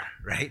wanter,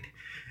 right?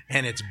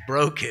 And it's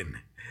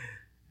broken.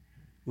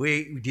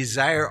 We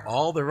desire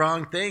all the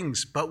wrong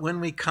things, but when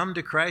we come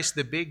to Christ,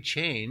 the big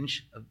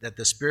change that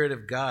the Spirit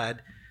of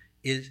God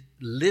is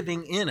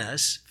living in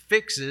us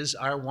fixes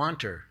our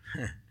wanter.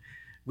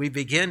 We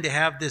begin to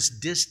have this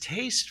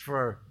distaste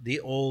for the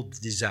old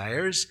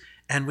desires,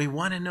 and we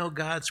want to know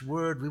God's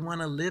Word. We want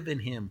to live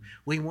in Him.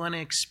 We want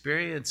to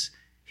experience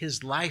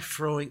His life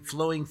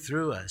flowing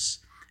through us,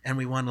 and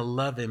we want to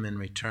love Him in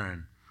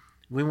return.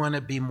 We want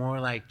to be more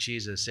like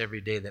Jesus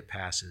every day that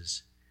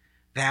passes.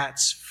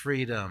 That's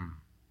freedom.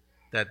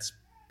 That's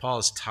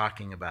Paul's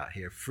talking about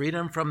here.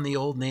 Freedom from the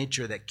old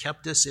nature that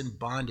kept us in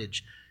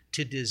bondage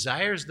to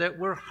desires that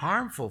were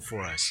harmful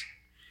for us.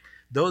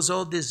 Those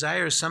old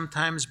desires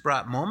sometimes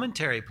brought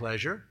momentary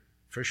pleasure,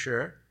 for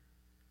sure,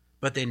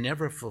 but they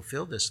never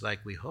fulfilled us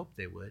like we hoped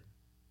they would.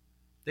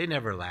 They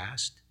never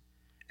last,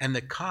 and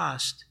the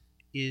cost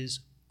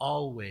is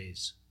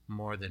always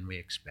more than we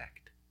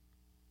expect.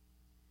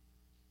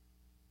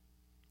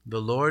 The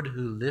Lord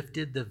who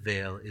lifted the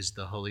veil is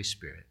the Holy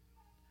Spirit.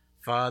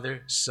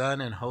 Father, Son,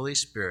 and Holy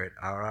Spirit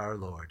are our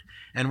Lord.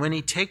 And when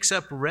He takes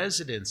up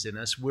residence in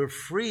us, we're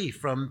free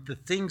from the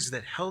things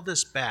that held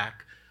us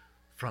back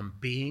from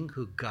being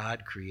who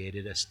God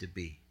created us to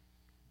be.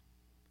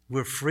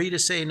 We're free to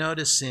say no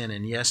to sin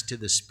and yes to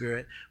the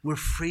Spirit. We're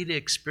free to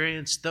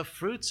experience the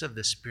fruits of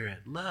the Spirit,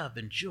 love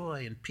and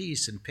joy and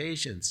peace and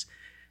patience,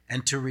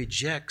 and to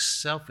reject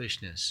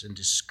selfishness and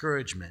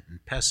discouragement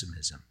and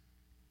pessimism.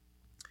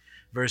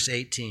 Verse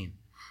 18.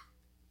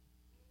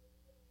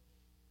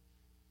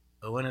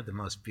 One of the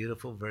most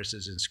beautiful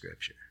verses in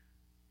Scripture.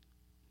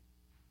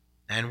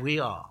 And we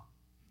all,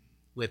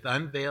 with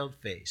unveiled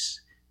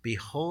face,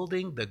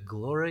 beholding the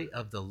glory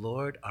of the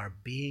Lord, are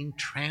being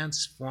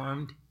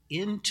transformed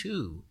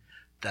into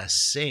the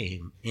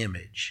same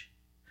image,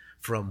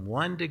 from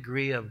one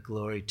degree of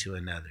glory to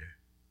another.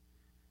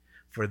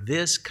 For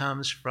this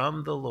comes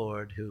from the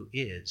Lord, who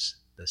is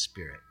the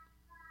Spirit.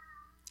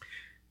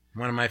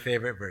 One of my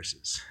favorite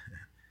verses.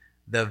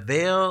 The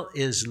veil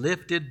is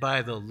lifted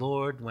by the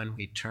Lord when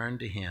we turn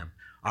to Him.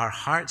 Our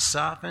heart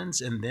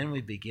softens, and then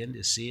we begin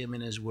to see Him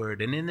in His Word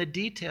and in the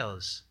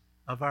details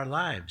of our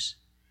lives.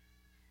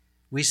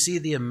 We see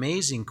the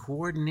amazing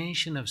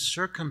coordination of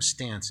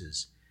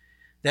circumstances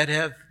that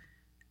have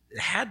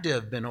had to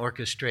have been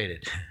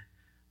orchestrated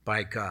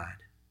by God.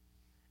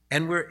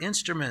 And we're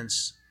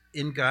instruments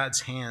in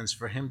God's hands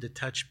for Him to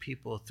touch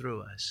people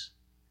through us.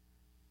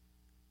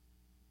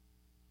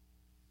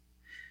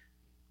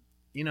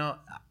 You know,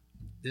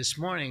 this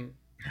morning,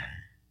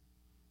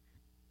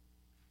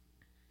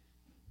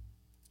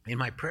 in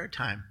my prayer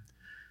time,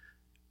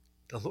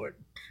 the Lord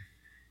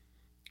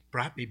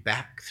brought me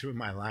back through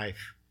my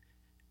life,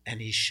 and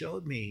He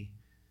showed me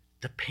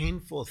the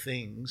painful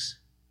things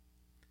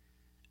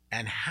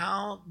and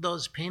how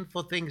those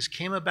painful things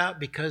came about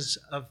because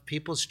of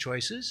people's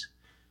choices,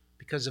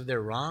 because of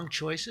their wrong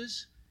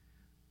choices.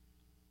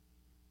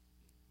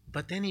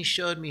 But then He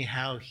showed me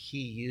how He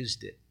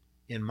used it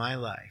in my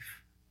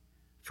life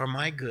for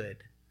my good,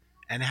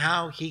 and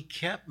how He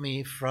kept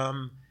me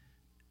from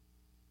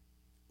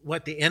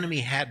what the enemy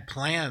had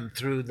planned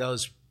through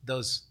those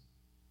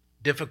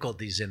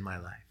difficulties in my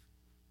life.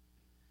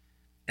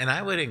 And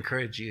I would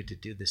encourage you to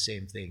do the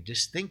same thing.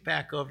 Just think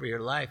back over your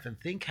life and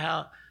think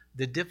how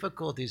the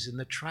difficulties and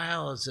the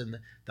trials and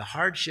the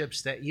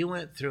hardships that you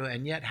went through,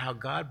 and yet how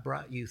God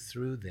brought you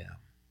through them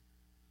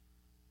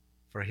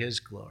for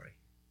His glory.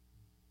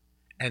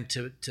 And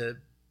to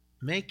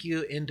make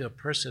you into a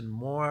person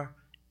more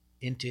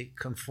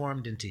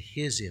conformed into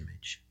His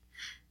image.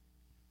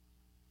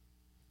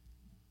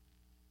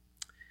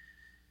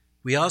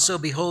 We also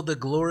behold the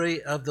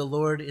glory of the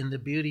Lord in the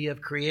beauty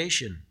of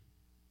creation.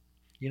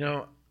 You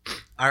know,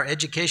 our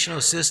educational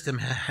system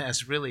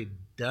has really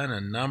done a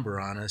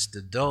number on us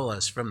to dull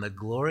us from the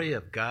glory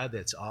of God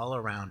that's all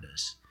around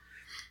us.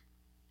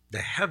 The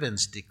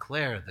heavens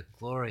declare the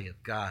glory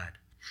of God.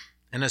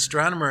 An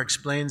astronomer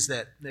explains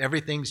that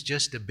everything's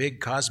just a big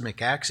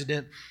cosmic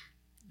accident.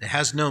 It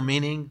has no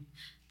meaning.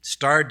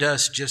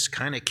 Stardust just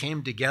kind of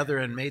came together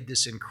and made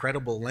this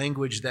incredible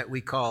language that we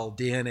call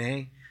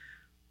DNA.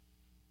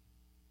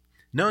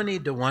 No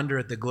need to wonder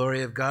at the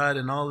glory of God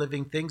in all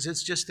living things.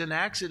 It's just an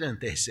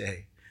accident, they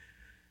say.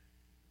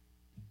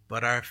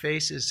 But our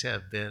faces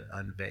have been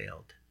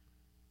unveiled,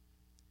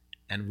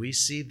 and we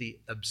see the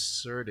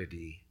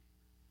absurdity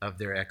of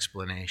their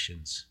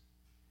explanations,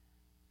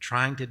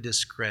 trying to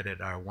discredit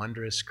our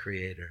wondrous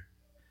Creator.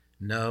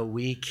 No,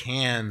 we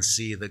can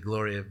see the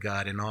glory of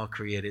God in all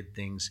created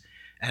things.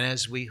 And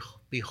as we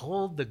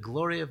behold the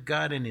glory of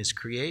God in his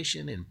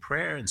creation, in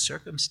prayer and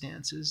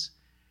circumstances,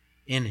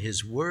 in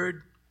his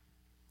word,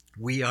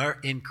 we are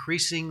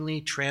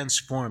increasingly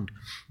transformed.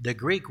 The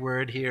Greek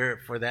word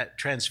here for that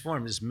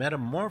transformed is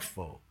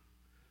metamorpho,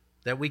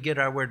 that we get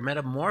our word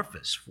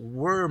metamorphosis,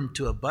 worm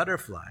to a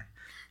butterfly.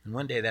 And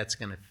one day that's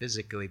going to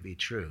physically be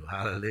true.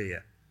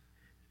 Hallelujah.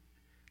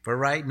 For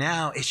right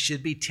now, it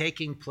should be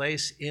taking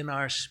place in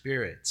our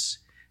spirits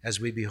as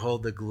we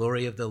behold the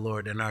glory of the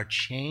Lord and are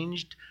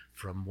changed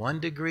from one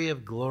degree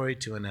of glory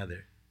to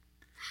another.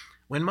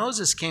 When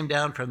Moses came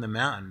down from the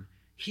mountain,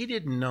 he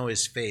didn't know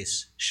his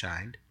face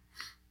shined.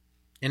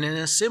 And in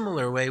a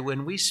similar way,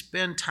 when we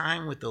spend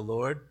time with the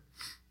Lord,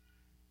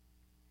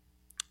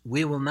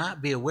 we will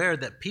not be aware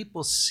that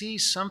people see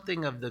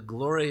something of the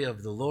glory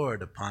of the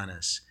Lord upon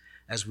us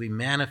as we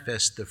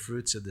manifest the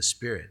fruits of the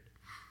Spirit.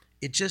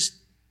 It just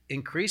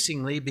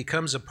increasingly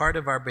becomes a part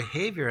of our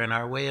behavior and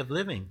our way of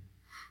living.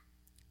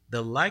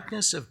 The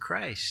likeness of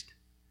Christ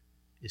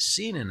is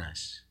seen in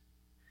us.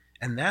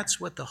 And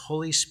that's what the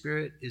Holy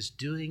Spirit is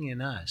doing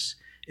in us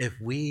if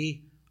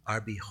we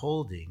are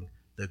beholding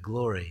the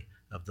glory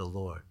of the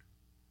Lord.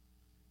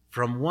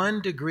 From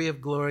one degree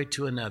of glory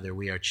to another,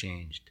 we are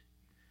changed.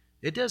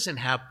 It doesn't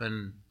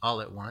happen all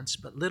at once,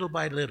 but little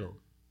by little.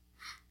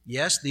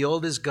 Yes, the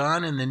old is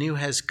gone and the new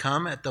has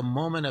come at the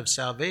moment of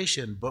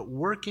salvation, but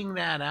working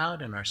that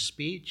out in our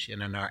speech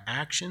and in our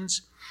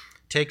actions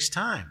takes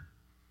time.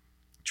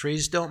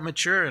 Trees don't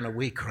mature in a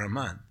week or a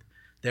month.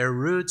 Their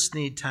roots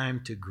need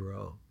time to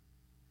grow.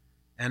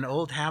 And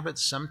old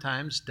habits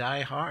sometimes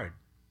die hard.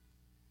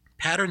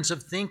 Patterns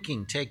of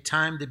thinking take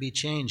time to be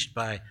changed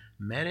by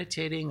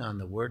meditating on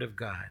the Word of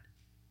God.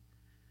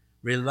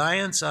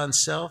 Reliance on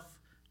self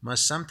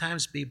must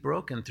sometimes be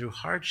broken through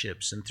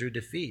hardships and through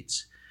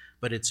defeats.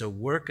 But it's a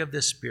work of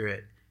the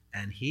Spirit,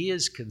 and he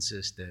is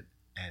consistent,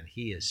 and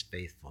he is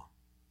faithful.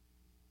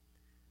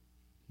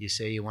 You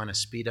say you want to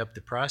speed up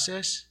the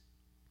process?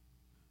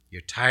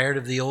 You're tired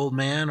of the old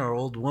man or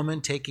old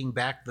woman taking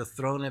back the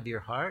throne of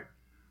your heart?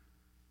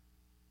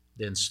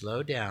 Then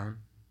slow down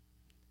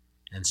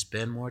and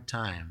spend more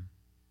time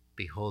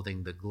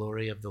beholding the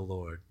glory of the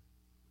Lord.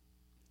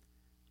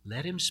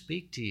 Let him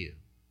speak to you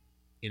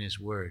in his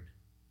word.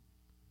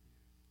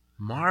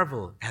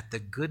 Marvel at the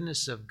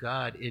goodness of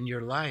God in your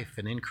life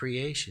and in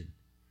creation.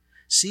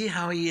 See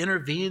how he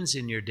intervenes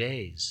in your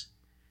days,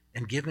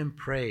 and give him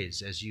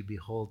praise as you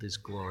behold his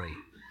glory.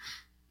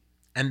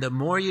 And the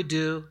more you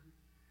do,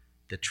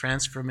 the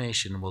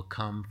transformation will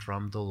come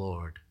from the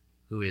Lord,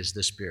 who is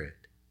the Spirit.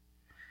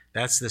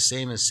 That's the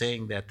same as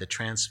saying that the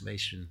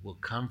transformation will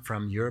come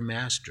from your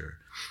Master,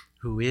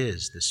 who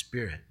is the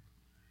Spirit.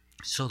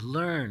 So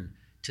learn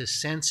to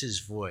sense his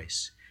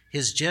voice,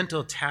 his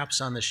gentle taps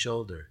on the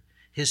shoulder,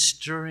 his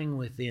stirring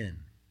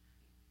within,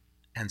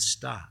 and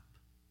stop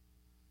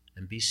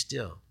and be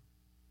still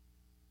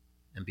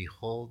and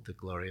behold the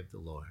glory of the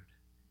Lord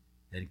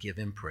and give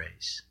him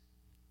praise.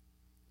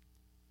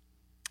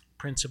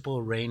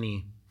 Principal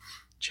Rainey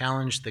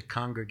challenged the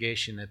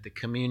congregation at the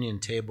communion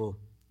table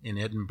in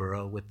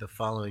Edinburgh with the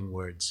following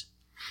words.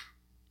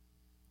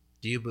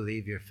 Do you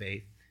believe your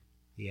faith?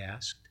 He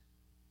asked.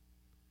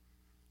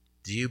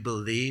 Do you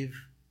believe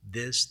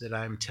this that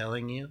I'm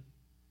telling you?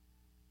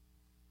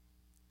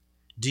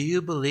 Do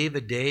you believe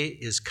a day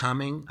is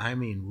coming,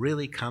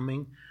 really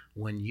coming,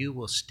 when you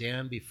will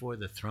stand before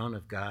the throne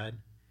of God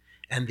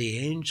and the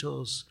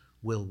angels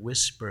will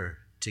whisper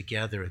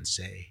together and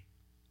say,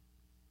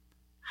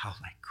 how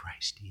like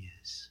Christ he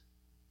is?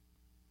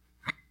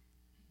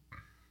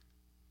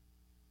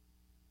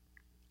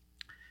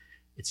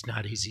 It's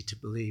not easy to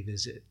believe,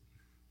 is it?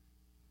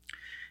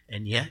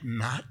 And yet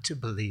not to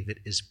believe it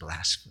is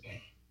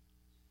blasphemy.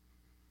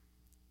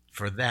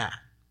 For that,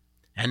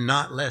 and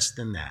not less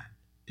than that,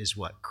 is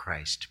what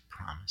Christ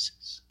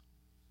promises.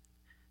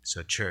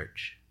 So,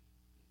 church,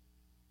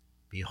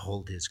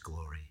 behold his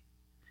glory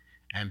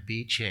and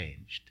be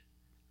changed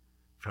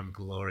from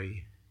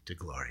glory to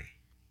glory.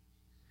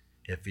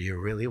 If you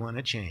really want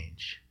to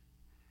change,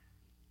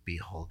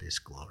 behold his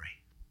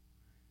glory.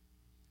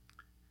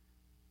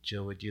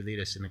 Jill, would you lead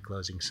us in a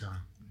closing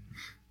song?